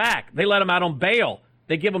fight back. They let them out on bail.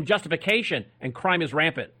 They give them justification, and crime is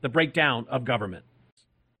rampant, the breakdown of government.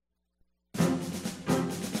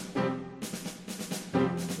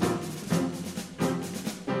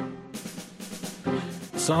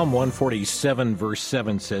 Psalm 147, verse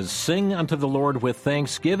 7 says, "Sing unto the Lord with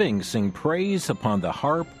thanksgiving, sing praise upon the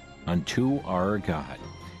harp unto our God.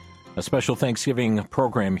 A special Thanksgiving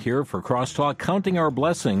program here for Crosstalk, Counting Our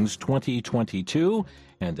Blessings 2022,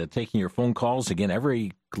 and taking your phone calls. Again,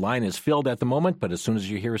 every line is filled at the moment, but as soon as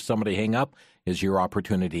you hear somebody hang up, is your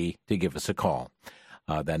opportunity to give us a call.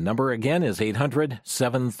 That number again is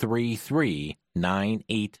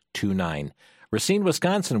 800-733-9829. Racine,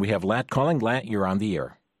 Wisconsin, we have Lat calling. Lat, you're on the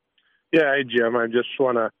air. Yeah, hi, Jim. I just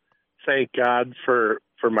want to thank God for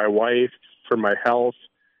my wife, for my health,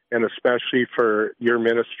 and especially for your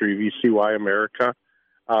ministry, VCY America,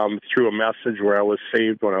 through a message where I was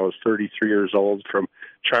saved when I was 33 years old from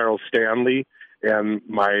Charles Stanley, and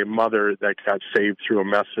my mother that got saved through a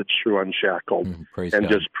message through Unshackled. Praise and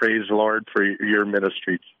God. Just praise the Lord for your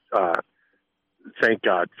ministry. Thank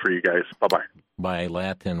God for you guys. Bye-bye. Bye,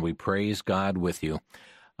 Lat, and we praise God with you.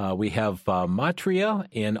 We have Matria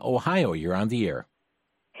in Ohio. You're on the air.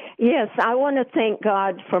 Yes, I want to thank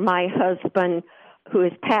God for my husband, who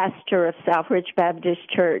is pastor of Southridge Baptist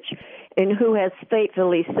Church and who has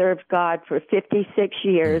faithfully served God for 56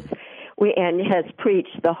 years and has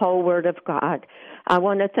preached the whole Word of God. I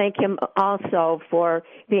want to thank him also for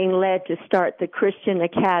being led to start the Christian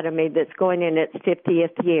Academy that's going in its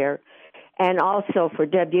 50th year, and also for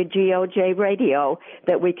WGOJ Radio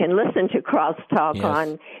that we can listen to Crosstalk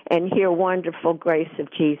on and hear wonderful grace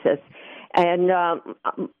of Jesus. And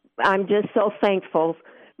I'm just so thankful,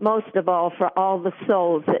 most of all, for all the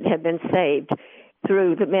souls that have been saved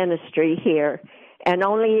through the ministry here. And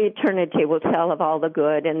only eternity will tell of all the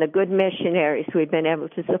good and the good missionaries we've been able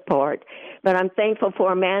to support. But I'm thankful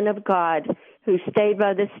for a man of God who stayed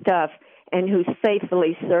by this stuff and who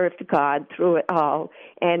faithfully served God through it all.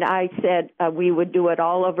 And I said we would do it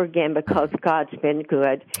all over again because God's been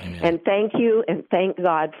good. Amen. And thank you and thank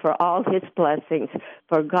God for all his blessings,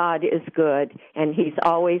 for God is good, and he's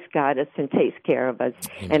always got us and takes care of us.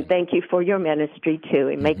 Amen. And thank you for your ministry, too,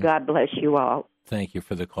 and may God bless you all. Thank you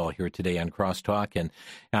for the call here today on Crosstalk. And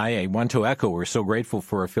I want to echo, we're so grateful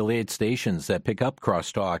for affiliate stations that pick up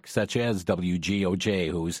Crosstalk, such as WGOJ,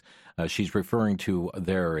 who's she's referring to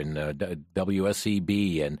there in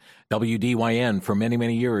WSEB and WDYN for many,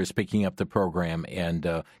 many years, picking up the program,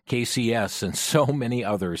 and KCS and so many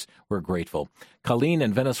others. We're grateful. Colleen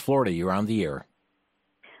in Venice, Florida, you're on the air.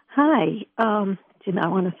 Hi. Jim, I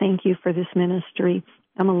want to thank you for this ministry.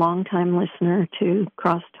 I'm a longtime listener to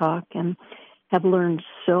Crosstalk and have learned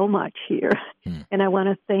so much here. And I want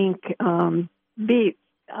to be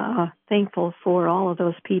thankful for all of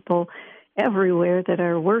those people everywhere that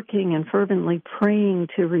are working and fervently praying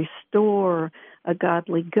to restore a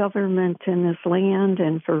godly government in this land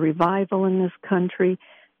and for revival in this country.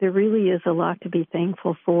 There really is a lot to be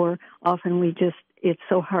thankful for. Often it's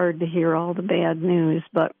so hard to hear all the bad news,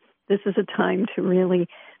 but this is a time to really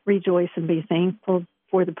rejoice and be thankful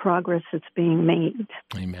for the progress that's being made.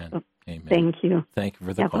 Amen. So, amen. Thank you. Thank you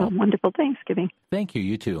for the Have call. a wonderful Thanksgiving. Thank you.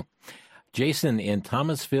 You too. Jason in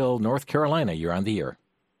Thomasville, North Carolina, you're on the air.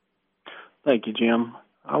 Thank you, Jim.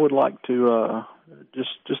 I would like to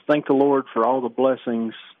just thank the Lord for all the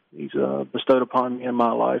blessings He's bestowed upon me in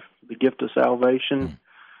my life, the gift of salvation,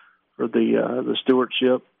 for the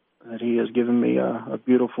stewardship that He has given me a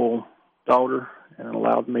beautiful daughter and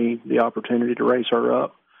allowed me the opportunity to raise her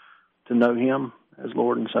up to know Him as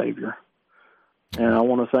Lord and Savior. And I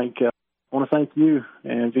want to thank you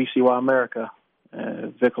and VCY America,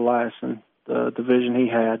 Vic Eliason, the vision he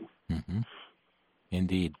had. Mm-hmm.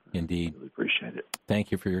 Indeed. Really appreciate it.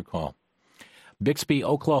 Thank you for your call. Bixby,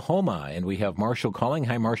 Oklahoma, and we have Marshall calling.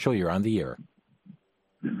 Hi, Marshall. You're on the air.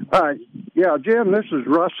 Hi. Yeah, Jim, this is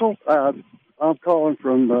Russell. I'm calling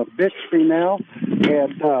from Bixby now,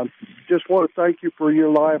 and just want to thank you for your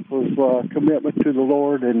life of commitment to the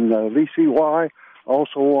Lord and VCY.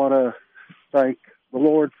 Also want to thank the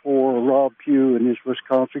Lord for Rob Pugh and his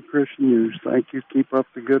Wisconsin Christian News. Thank you. Keep up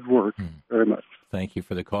the good work very much. Thank you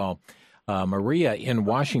for the call. Maria in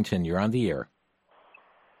Washington, you're on the air.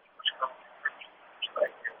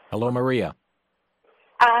 Hello, Maria.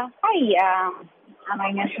 Hi,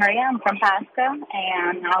 my name is Maria. I'm from Pasco,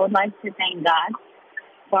 and I would like to thank God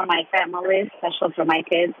for my family, especially for my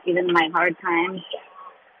kids, even in my hard times.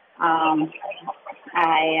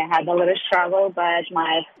 I had a little struggle, but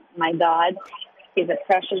my God, He's a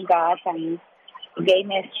precious God, and He gave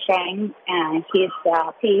me strength and His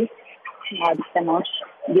peace. That's the most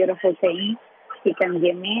beautiful thing He can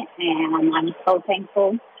give me, and I'm so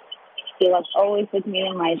thankful. He was always with me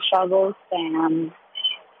in my struggles, and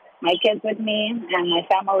my kids with me, and my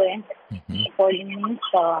family supporting me.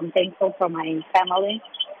 So I'm thankful for my family,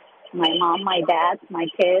 my mom, my dad, my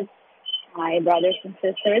kids, my brothers and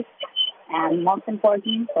sisters, and most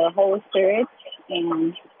important, for the Holy Spirit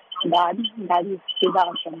and God is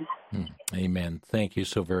awesome. Amen. Thank you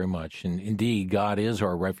so very much. And indeed, God is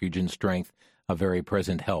our refuge and strength, a very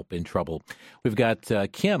present help in trouble. We've got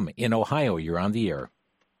Kim in Ohio. You're on the air.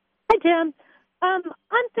 Hi, Jim. I'm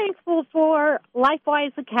thankful for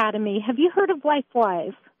LifeWise Academy. Have you heard of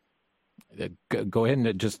LifeWise? Go ahead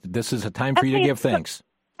and this is a time for you to give thanks.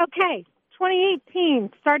 Okay. 2018,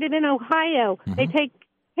 started in Ohio. Mm-hmm. They take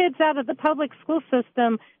kids out of the public school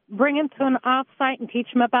system, bring them to an off-site and teach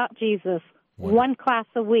them about Jesus. Wonderful. One class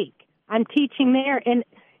a week. I'm teaching there, and,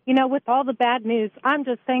 with all the bad news, I'm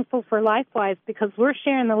just thankful for LifeWise because we're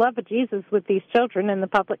sharing the love of Jesus with these children in the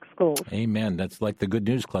public schools. Amen. That's like the Good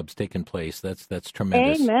News Club's taking place. That's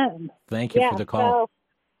tremendous. Amen. Thank you for the call. So,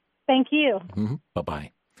 thank you. Mm-hmm.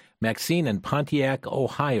 Bye-bye. Maxine in Pontiac,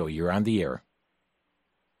 Ohio. You're on the air.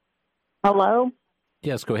 Hello?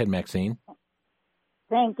 Yes, go ahead, Maxine.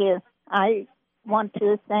 Thank you. I want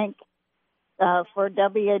to thank for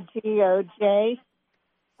WGOJ.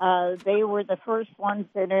 They were the first ones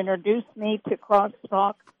that introduced me to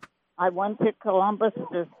Crosstalk. I went to Columbus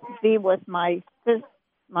to be with my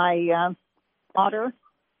daughter.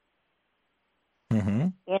 Mm-hmm.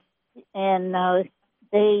 And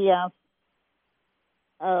they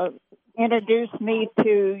introduced me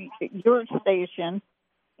to your station.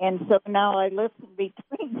 And so now I listen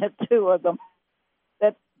between the two of them.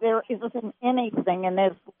 That there isn't anything in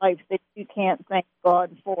this life that you can't thank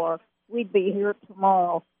God for. We'd be here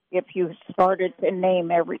tomorrow if you started to name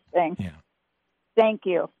everything. Yeah. Thank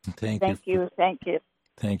you. Thank you.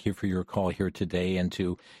 Thank you for your call here today, and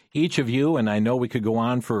to each of you. And I know we could go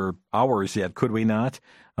on for hours yet, could we not?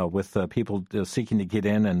 With people seeking to get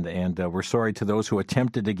in, and we're sorry to those who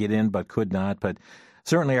attempted to get in but could not. But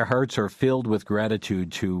certainly our hearts are filled with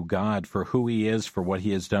gratitude to God for who He is, for what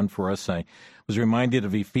He has done for us. I was reminded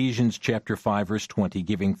of Ephesians chapter 5, verse 20,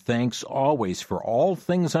 giving thanks always for all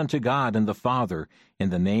things unto God and the Father in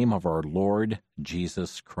the name of our Lord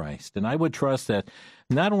Jesus Christ. And I would trust that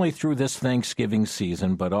not only through this Thanksgiving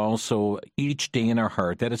season, but also each day in our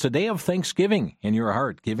heart, that it's a day of thanksgiving in your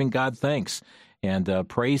heart, giving God thanks and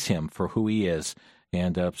praise Him for who He is.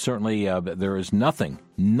 And certainly there is nothing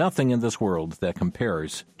in this world that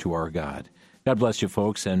compares to our God. God bless you,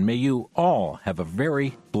 folks, and may you all have a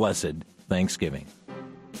very blessed Thanksgiving.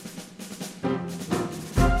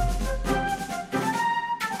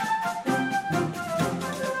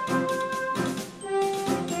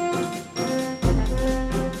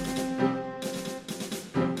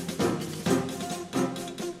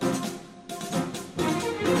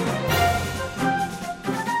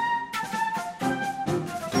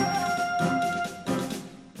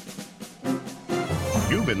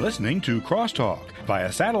 You've been listening to Crosstalk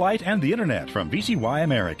via satellite and the internet from VCY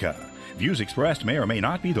America. Views expressed may or may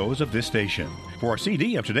not be those of this station. For a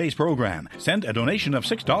CD of today's program, send a donation of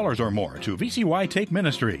 $6 or more to VCY Take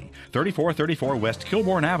Ministry, 3434 West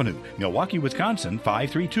Kilbourne Avenue, Milwaukee, Wisconsin,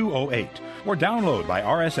 53208, or download by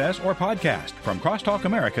RSS or podcast from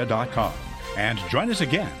crosstalkamerica.com. And join us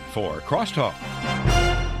again for Crosstalk.